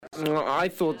I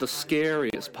thought the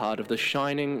scariest part of The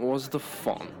Shining was the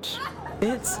font.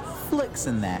 It's Flicks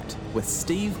and That with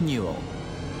Steve Newell.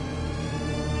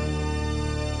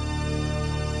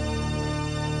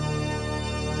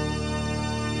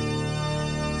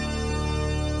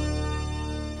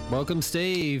 Welcome,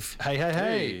 Steve.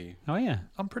 Hey. Oh, yeah.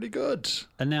 I'm pretty good.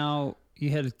 And now you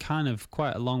had kind of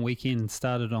quite a long weekend,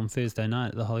 started on Thursday night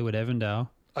at the Hollywood Avondale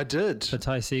I did. for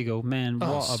Ty Segall. Man,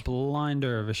 what a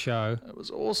blinder of a show. It was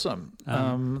awesome.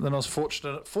 Then I was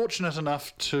fortunate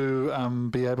enough to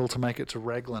be able to make it to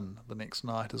Raglan the next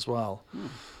night as well.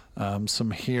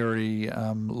 Some hairy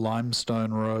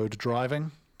limestone road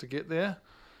driving to get there.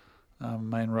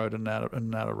 Main road in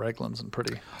and out of Raglan's in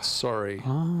pretty sorry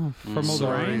Oh, from all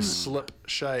the rain? slip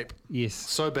shape. Yes.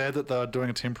 So bad that they're doing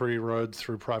a temporary road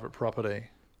through private property,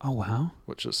 Oh, wow.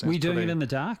 which it seems Were you doing pretty... it in the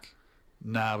dark?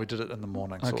 Nah, we did it in the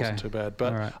morning, so it Okay. wasn't too bad.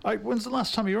 But All right. when's the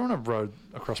last time you were on a road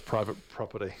across private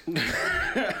property?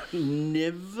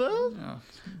 Never? Yeah,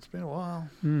 it's been a while.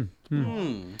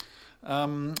 Hmm.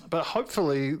 But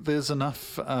hopefully there's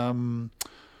enough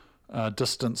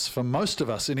distance for most of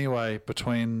us anyway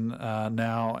between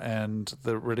now and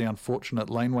the really unfortunate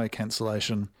laneway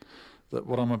cancellation that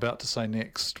what I'm about to say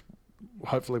next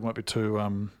hopefully won't be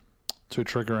too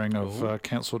triggering of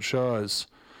cancelled shows.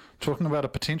 Talking about a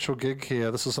potential gig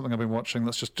here, this is something I've been watching.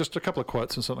 That's just a couple of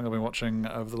quotes from something I've been watching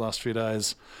over the last few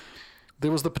days.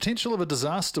 There was the potential of a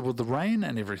disaster with the rain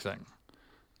and everything.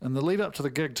 In the lead up to the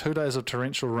gig, 2 days of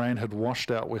torrential rain had washed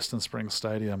out Western Springs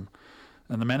Stadium,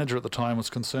 and the manager at the time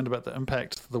was concerned about the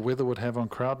impact the weather would have on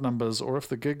crowd numbers or if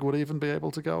the gig would even be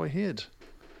able to go ahead.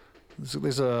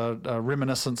 These are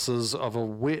reminiscences of a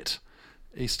wet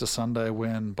Easter Sunday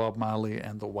when Bob Marley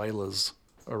and the Wailers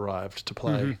arrived to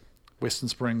play Western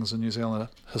Springs in New Zealand,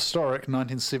 a historic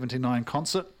 1979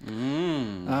 concert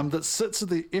that sits at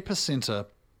the epicentre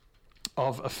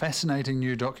of a fascinating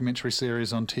new documentary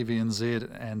series on TVNZ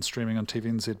and streaming on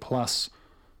TVNZ Plus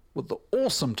with the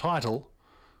awesome title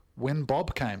When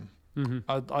Bob Came.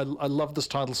 I love this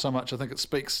title so much. I think it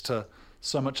speaks to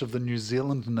so much of the New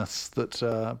Zealandness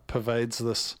that pervades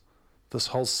this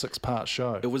whole 6-part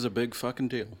show. It was a big fucking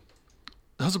deal.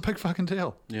 It was a big fucking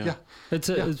deal. Yeah.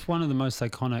 It's one of the most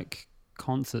iconic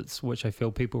concerts, which I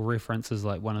feel people reference as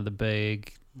like one of the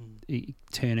big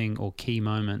turning or key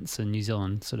moments in New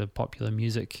Zealand sort of popular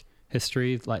music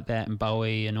history, like that and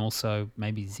Bowie and also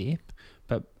maybe Zepp.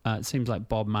 But it seems like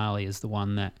Bob Marley is the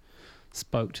one that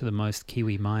spoke to the most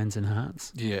Kiwi minds and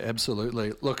hearts. Yeah,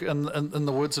 absolutely. Look, in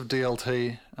the words of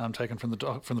DLT, taken from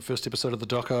the first episode of the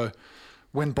doco,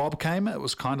 when Bob came, it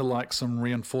was kind of like some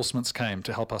reinforcements came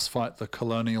to help us fight the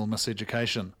colonial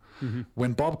miseducation.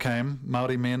 When Bob came,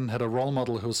 Māori men had a role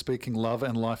model who was speaking love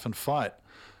and life and fight.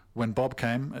 When Bob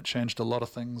came, it changed a lot of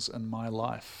things in my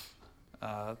life. We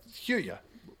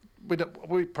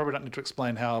probably don't need to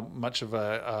explain how much of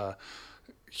a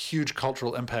huge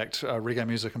cultural impact reggae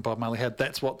music and Bob Marley had.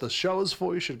 That's what the show is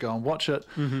for. You should go and watch it.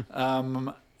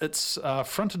 It's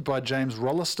fronted by James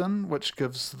Rolliston, which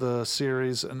gives the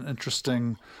series an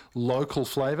interesting local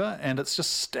flavour, and it's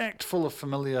just stacked full of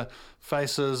familiar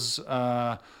faces,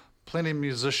 plenty of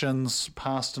musicians,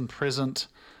 past and present,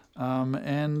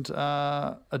 and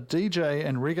a DJ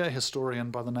and reggae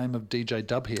historian by the name of DJ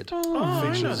Dubhead.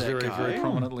 Features very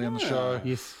prominently in the show.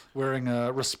 Yes. Wearing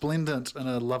a resplendent and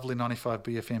a lovely 95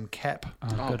 BFM cap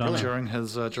Good on him. during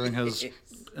his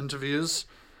interviews.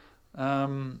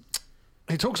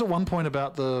 He talks at one point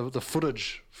about the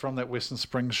footage from that Western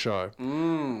Springs show.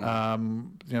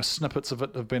 Snippets of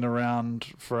it have been around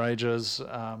for ages.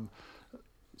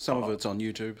 Some of it's on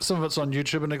YouTube. Some of it's on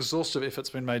YouTube. An exhaustive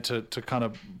effort's been made to kind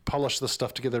of polish this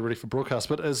stuff together ready for broadcast.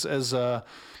 But as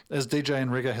DJ and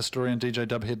reggae historian DJ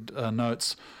Dubhead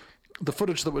notes, the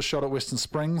footage that was shot at Western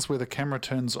Springs, where the camera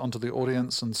turns onto the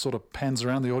audience and sort of pans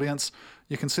around the audience,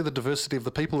 you can see the diversity of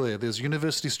the people there. There's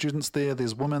university students there,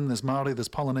 there's women, there's Māori, there's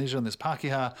Polynesian, there's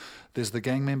Pākehā, there's the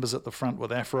gang members at the front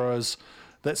with afros.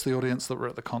 That's the audience that were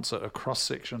at the concert, a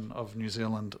cross-section of New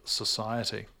Zealand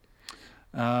society.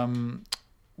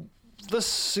 This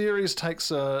series takes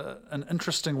an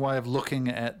interesting way of looking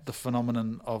at the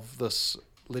phenomenon of this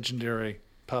legendary,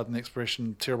 pardon the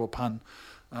expression, terrible pun,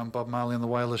 Bob Marley and the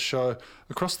Wailers show.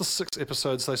 Across the 6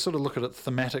 episodes, they sort of look at it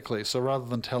thematically. So rather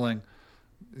than telling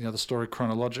the story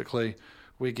chronologically,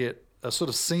 we get a sort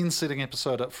of scene-setting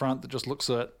episode up front that just looks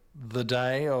at the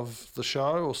day of the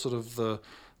show, or sort of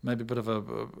maybe a bit of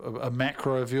a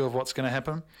macro view of what's going to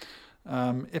happen.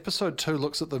 Episode 2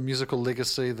 looks at the musical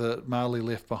legacy that Marley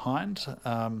left behind.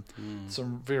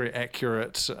 Some very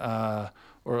accurate,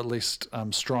 or at least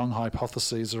strong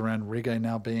hypotheses around reggae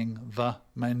now being the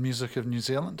main music of New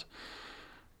Zealand.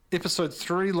 Episode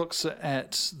 3 looks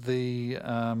at the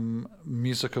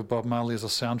music of Bob Marley as a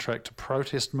soundtrack to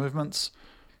protest movements.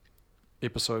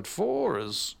 Episode 4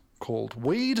 is called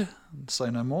Weed, Say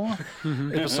No More.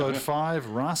 Episode 5,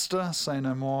 Rasta, Say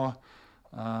No More.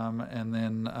 And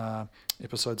then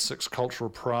episode 6, Cultural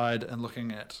Pride, and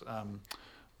looking at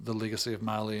the legacy of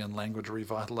Marley and language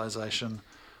revitalisation,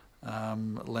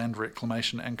 land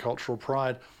reclamation and cultural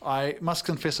pride. I must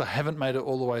confess I haven't made it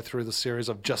all the way through the series.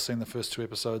 I've just seen the first 2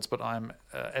 episodes, but I'm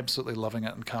absolutely loving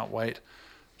it and can't wait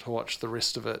to watch the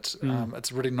rest of it.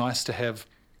 It's really nice to have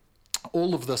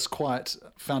all of this quite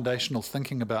foundational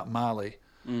thinking about Marley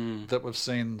that we've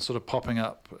seen sort of popping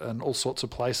up in all sorts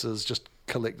of places, just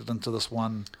collected into this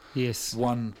one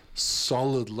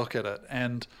solid look at it.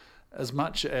 And as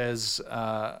much as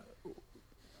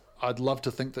I'd love to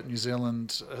think that New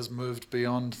Zealand has moved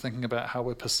beyond thinking about how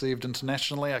we're perceived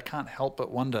internationally, I can't help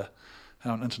but wonder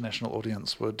how an international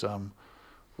audience would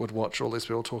watch all these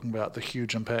people talking about the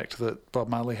huge impact that Bob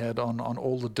Marley had on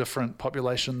all the different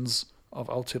populations of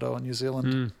Aotearoa New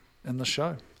Zealand in the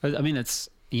show. I mean, it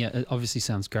obviously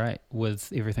sounds great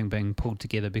with everything being pulled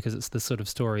together, because it's the sort of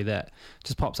story that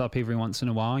just pops up every once in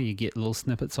a while. You get little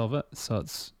snippets of it. So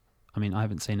it's, I mean, I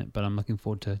haven't seen it, but I'm looking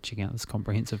forward to checking out this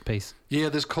comprehensive piece. Yeah,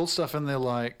 there's cool stuff in there,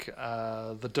 like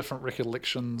the different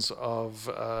recollections of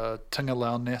Tinga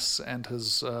Lau Ness and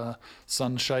his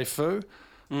son Shei Fu.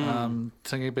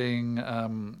 Tinga being,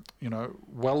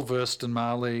 well versed in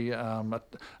Marley, a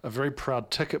very proud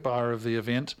ticket buyer of the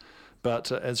event. But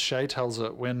as Shei tells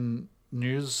it, when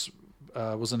news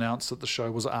was announced that the show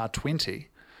was R20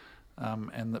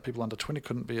 and that people under 20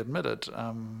 couldn't be admitted,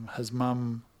 his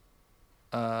mum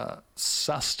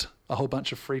sussed a whole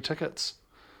bunch of free tickets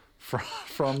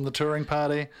from the touring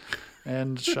party.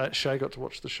 And Shei got to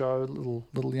watch the show.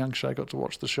 Little young Shei got to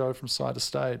watch the show from side of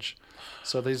stage.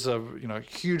 So these are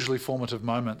hugely formative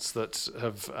moments that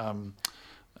have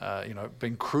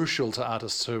been crucial to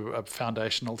artists who are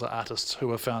foundational to artists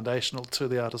who are foundational to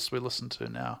the artists we listen to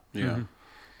now. Yeah.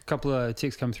 A couple of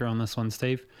texts come through on this one,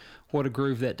 Steve. What a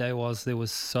groove that day was. There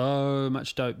was so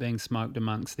much dope being smoked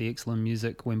amongst the excellent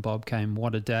music when Bob came.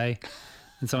 What a day.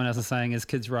 And someone else is saying, as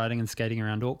kids riding and skating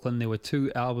around Auckland, there were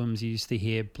 2 albums you used to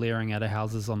hear blaring out of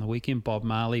houses on the weekend: Bob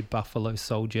Marley, Buffalo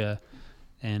Soldier,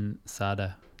 and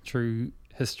Sada. True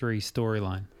history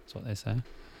storyline, that's what they say.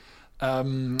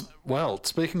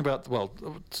 Thinking about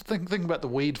the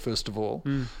weed, first of all,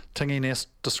 Tingy Ness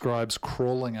describes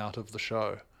crawling out of the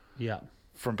show. Yeah.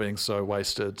 From being so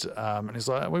wasted. And he's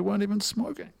like, we weren't even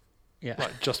smoking. Yeah,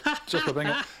 like just by being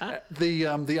the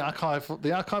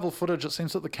archival footage. It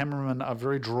seems that the cameramen are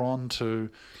very drawn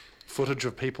to footage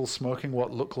of people smoking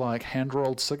what look like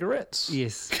hand-rolled cigarettes.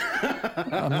 Yes,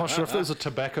 I'm not sure if there's a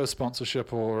tobacco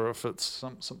sponsorship or if it's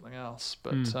something else,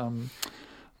 but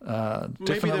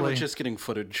maybe they were just getting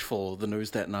footage for the news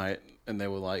that night, and they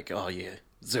were like, "Oh yeah,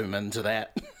 zoom into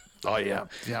that." Oh yeah.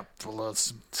 Well,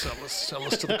 sell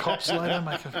us to the cops later.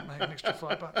 Make an extra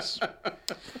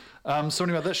 $5. So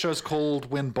anyway, that show's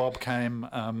called When Bob Came.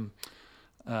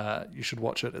 You should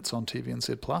watch it. It's on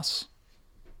TVNZ Plus.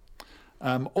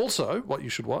 Also, what you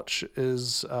should watch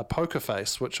is Poker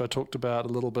Face, which I talked about a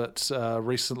little bit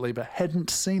recently, but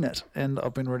hadn't seen it, and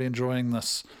I've been really enjoying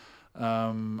this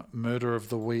Murder of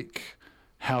the Week,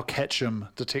 How Catch 'Em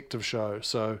detective show.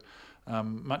 So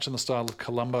much in the style of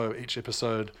Columbo, each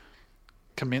episode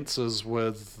commences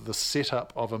with the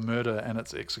setup of a murder and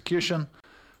its execution.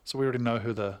 So we already know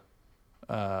who the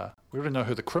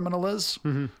criminal is.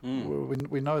 Mm-hmm.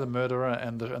 We know the murderer,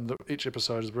 and each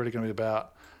episode is really going to be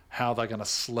about how they're going to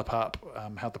slip up,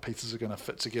 how the pieces are going to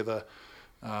fit together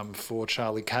for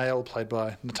Charlie Cale, played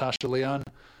by Natasha Lyonne,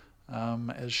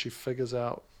 as she figures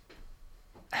out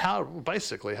how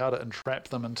to entrap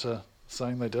them into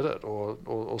saying they did it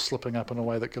or slipping up in a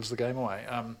way that gives the game away.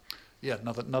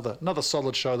 Another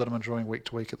solid show that I'm enjoying week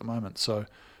to week at the moment. So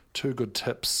 2 good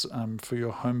tips for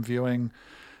your home viewing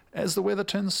as the weather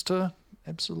turns to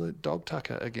absolute dog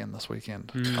tucker again this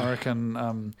weekend. I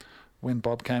reckon When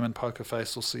Bob Came in Poker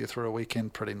Face will see you through a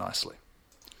weekend pretty nicely.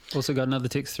 Also got another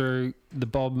text through the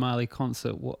Bob Marley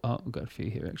concert. I've got a few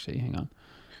here actually. Hang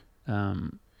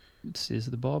on. It says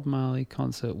the Bob Marley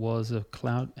concert was a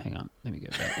cloud. Hang on, let me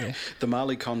go back there. The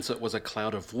Marley concert was a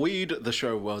cloud of weed. The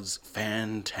show was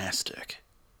fantastic.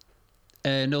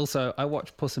 And also, I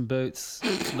watched Puss in Boots,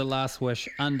 The Last Wish,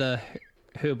 under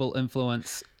herbal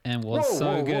influence, and was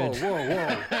good.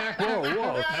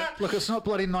 Whoa. Look, it's not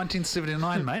bloody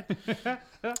 1979, mate.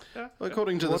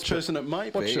 According to this person, it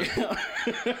might be.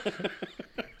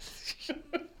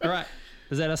 All right.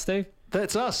 Is that us, Steve?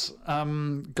 That's us.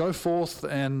 Go forth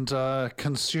and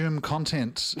consume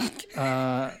content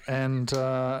and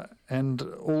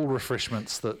all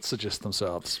refreshments that suggest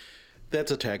themselves.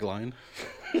 That's a tagline.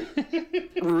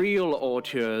 Real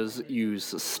auteurs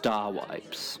use star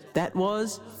wipes. That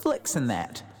was Flicks and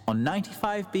That on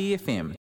 95 BFM.